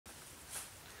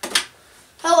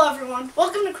Hello everyone,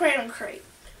 welcome to Crate on Crate,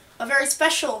 a very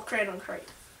special Crate on Crate,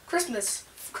 Christmas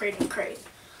Crate on Crate.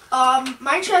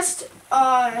 My chest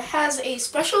has a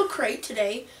special crate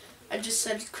today. I just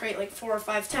said crate like 4 or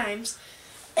 5 times.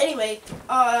 Anyway,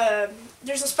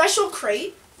 there's a special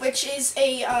crate, which is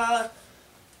a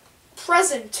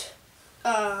present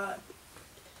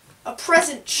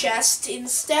chest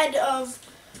instead of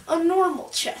a normal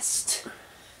chest.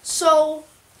 So,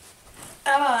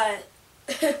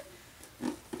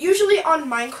 usually on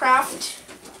Minecraft,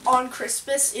 on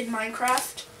Christmas in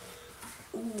Minecraft,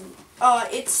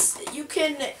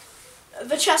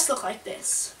 the chests look like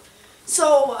this.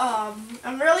 So,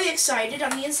 I'm really excited.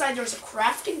 On the inside there's a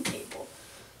crafting table.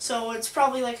 So it's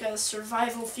probably like a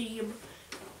survival theme.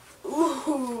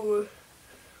 Ooh.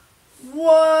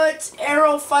 What?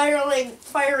 Arrow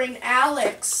firing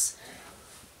Alex.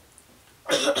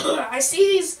 I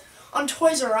see these on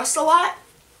Toys R Us a lot.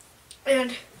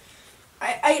 And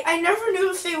I never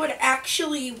knew if they would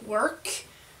actually work.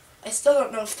 I still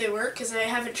don't know if they work because I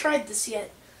haven't tried this yet.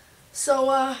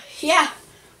 So, yeah,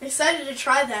 I'm excited to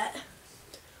try that.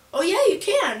 Oh yeah, you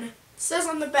can. It says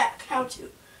on the back how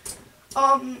to.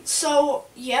 So,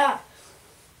 yeah.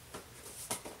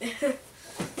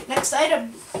 Next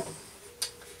item.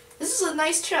 This is a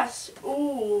nice chest.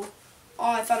 Ooh.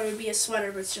 Oh, I thought it would be a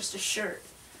sweater, but it's just a shirt.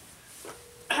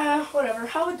 Whatever.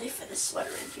 How would they fit a sweater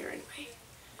in here anyway?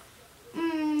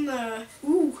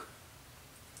 Ooh.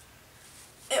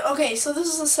 Okay, so this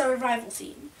is a survival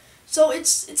theme. So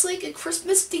it's like a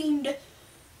Christmas themed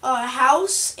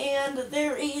house, and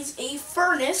there is a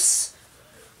furnace,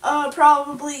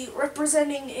 probably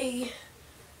representing a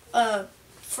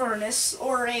furnace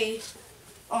or a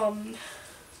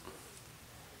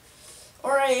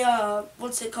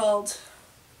what's it called?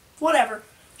 Whatever.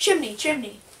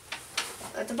 Chimney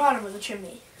at the bottom of the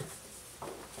chimney.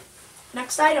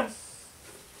 Next item.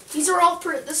 These are all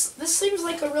pretty. This seems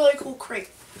like a really cool crate.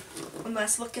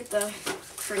 Let's look at the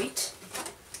crate.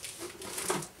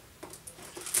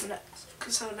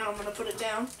 So now I'm gonna put it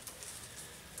down.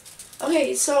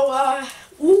 Okay, so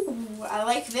ooh, I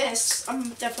like this.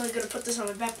 I'm definitely gonna put this on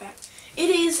my backpack. It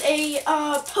is a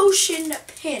potion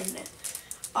pin.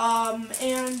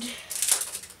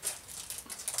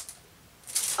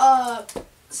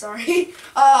 Sorry.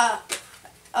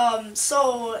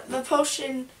 So the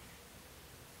potion.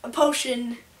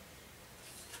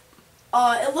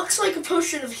 It looks like a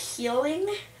potion of healing.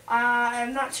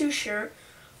 I'm not too sure,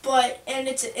 and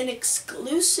it's an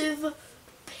exclusive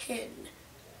pin.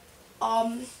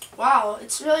 Wow,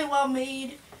 it's really well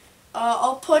made.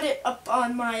 I'll put it up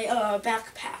on my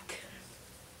backpack.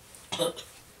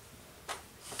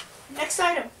 Next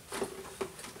item.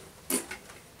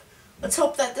 Let's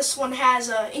hope that this one has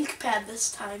an ink pad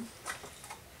this time.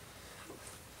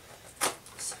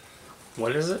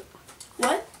 What is it?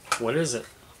 What? What is it?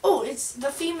 Oh,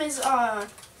 the theme is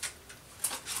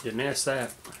Didn't ask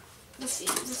that. the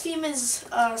theme is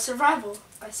survival,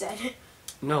 I said.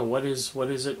 No, what is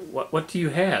it? What do you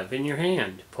have in your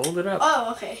hand? Hold it up.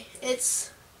 Oh, okay.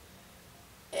 It's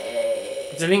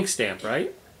It's an ink stamp,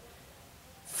 right?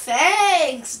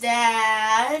 Thanks,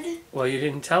 Dad. Well, you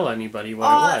didn't tell anybody what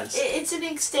it was. It's an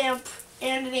ink stamp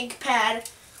and an ink pad.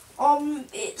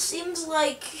 It seems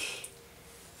like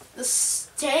the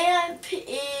stamp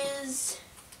is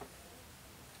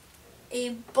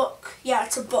a book. Yeah,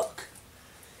 it's a book.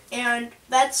 And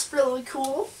that's really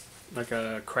cool. Like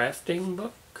a crafting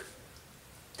book?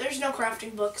 There's no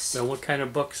crafting books. Now, what kind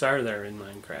of books are there in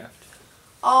Minecraft?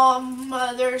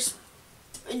 There's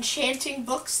enchanting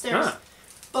books. There's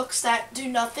books that do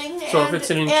nothing. So and, if it's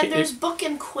an and there's book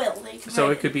and quill. They can so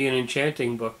write. it could be an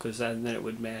enchanting book, because then it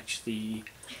would match the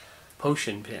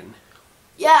potion pin.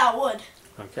 Yeah, it would.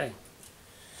 Okay.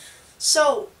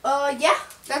 So, yeah,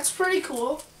 that's pretty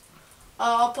cool.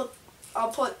 I'll put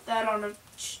that on a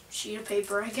sheet of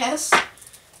paper, I guess.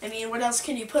 I mean, what else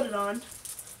can you put it on?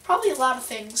 Probably a lot of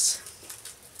things.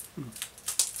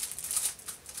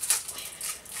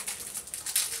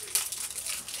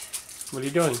 What are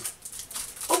you doing?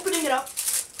 Opening it up.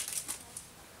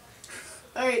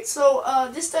 Alright, so,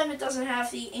 this time it doesn't have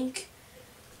the ink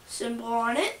symbol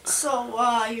on it. So,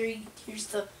 here's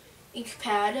the ink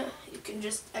pad.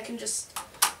 I can just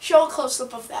show a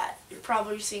close-up of that. You're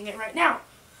probably seeing it right now.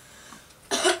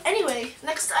 Anyway,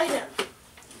 next item.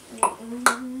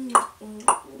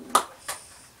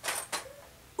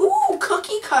 Ooh,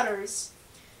 cookie cutters.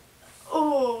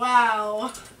 Oh,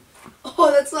 wow.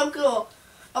 Oh, that's so cool.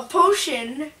 A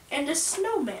potion and a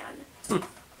snowman.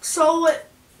 So,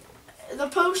 the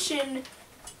potion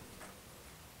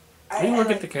Can you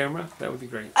look at the camera? That would be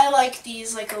great. I like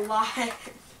these like a lot.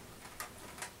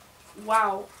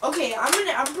 Wow. Okay,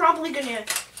 I'm probably gonna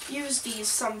use these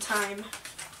sometime.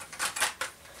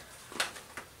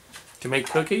 To make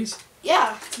cookies?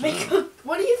 Yeah, to make.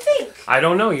 What do you think? I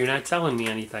don't know. You're not telling me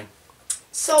anything.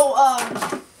 So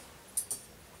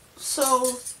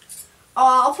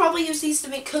I'll probably use these to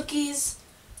make cookies.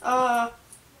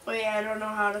 Wait, I don't know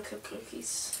how to cook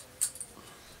cookies.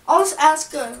 I'll just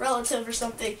ask a relative or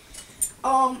something.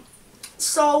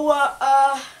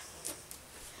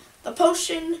 The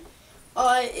potion,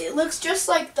 it looks just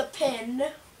like the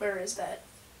pin. Where is that?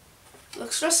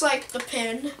 Looks just like the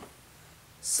pin.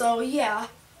 So yeah.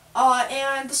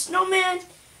 And the snowman,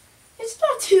 it's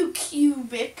not too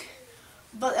cubic,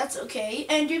 but that's okay.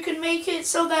 And you can make it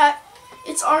so that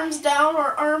it's arms down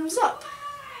or arms up.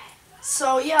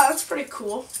 So yeah, that's pretty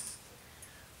cool.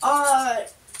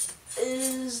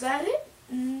 Is that it?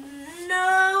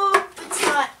 No, it's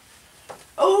not.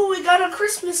 Oh, we got a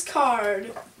Christmas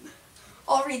card.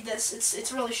 I'll read this.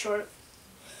 It's really short.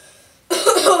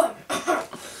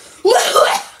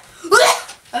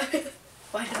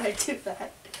 Why did I do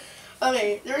that?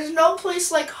 Okay, there's no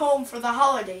place like home for the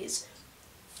holidays,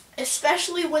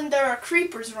 especially when there are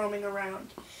creepers roaming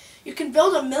around. You can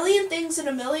build a million things in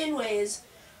a million ways,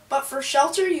 but for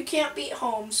shelter you can't beat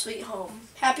home, sweet home.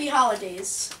 Happy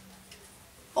holidays.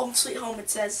 Home sweet home, it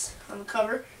says on the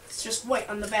cover. It's just white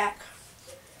on the back.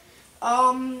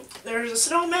 There's a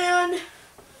snowman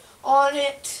on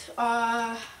it.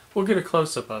 We'll get a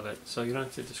close-up of it, so you don't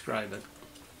have to describe it.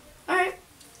 Alright.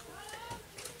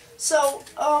 So,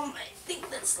 I think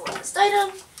that's the last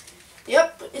item.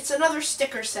 Yep, it's another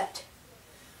sticker set.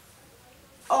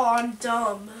 Oh, I'm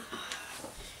dumb.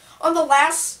 On the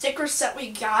last sticker set we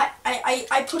got,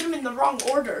 I put them in the wrong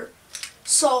order.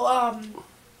 So,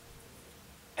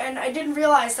 and I didn't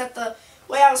realize that the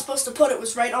way I was supposed to put it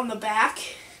was right on the back.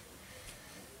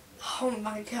 Oh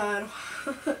my god.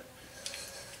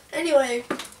 Anyway,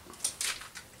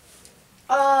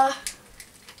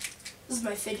 this is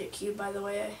my fidget cube, by the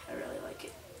way. I really like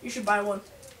it. You should buy one.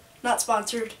 Not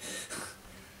sponsored.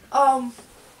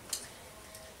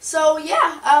 So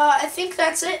yeah, I think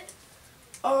that's it.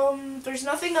 There's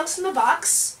nothing else in the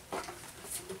box.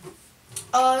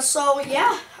 So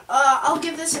yeah, I'll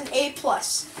give this an A+,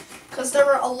 because there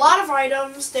were a lot of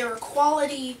items. They were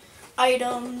quality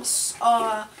items.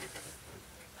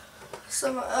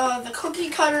 The cookie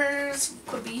cutters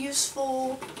could be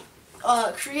useful.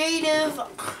 Creative,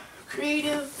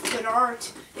 good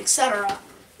art, etc.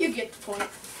 You get the point.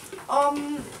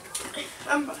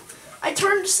 I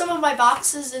turned some of my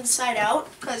boxes inside out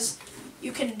because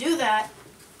you can do that.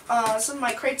 Some of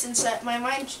my crates my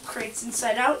Mine crates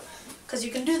inside out, because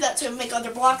you can do that to make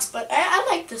other blocks. But I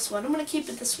like this one. I'm gonna keep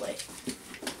it this way.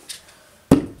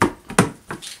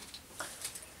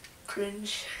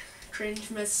 Cringe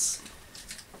miss.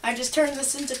 I just turned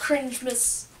this into cringe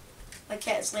miss. My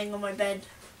cat is laying on my bed.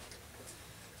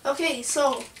 Okay,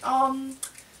 so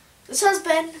this has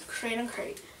been Crate and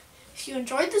Crate. If you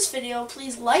enjoyed this video,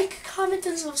 please like, comment,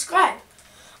 and subscribe.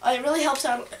 It really helps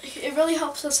out. It really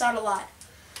helps us out a lot.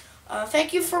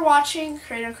 Thank you for watching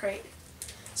Crate and Crate.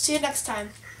 See you next time.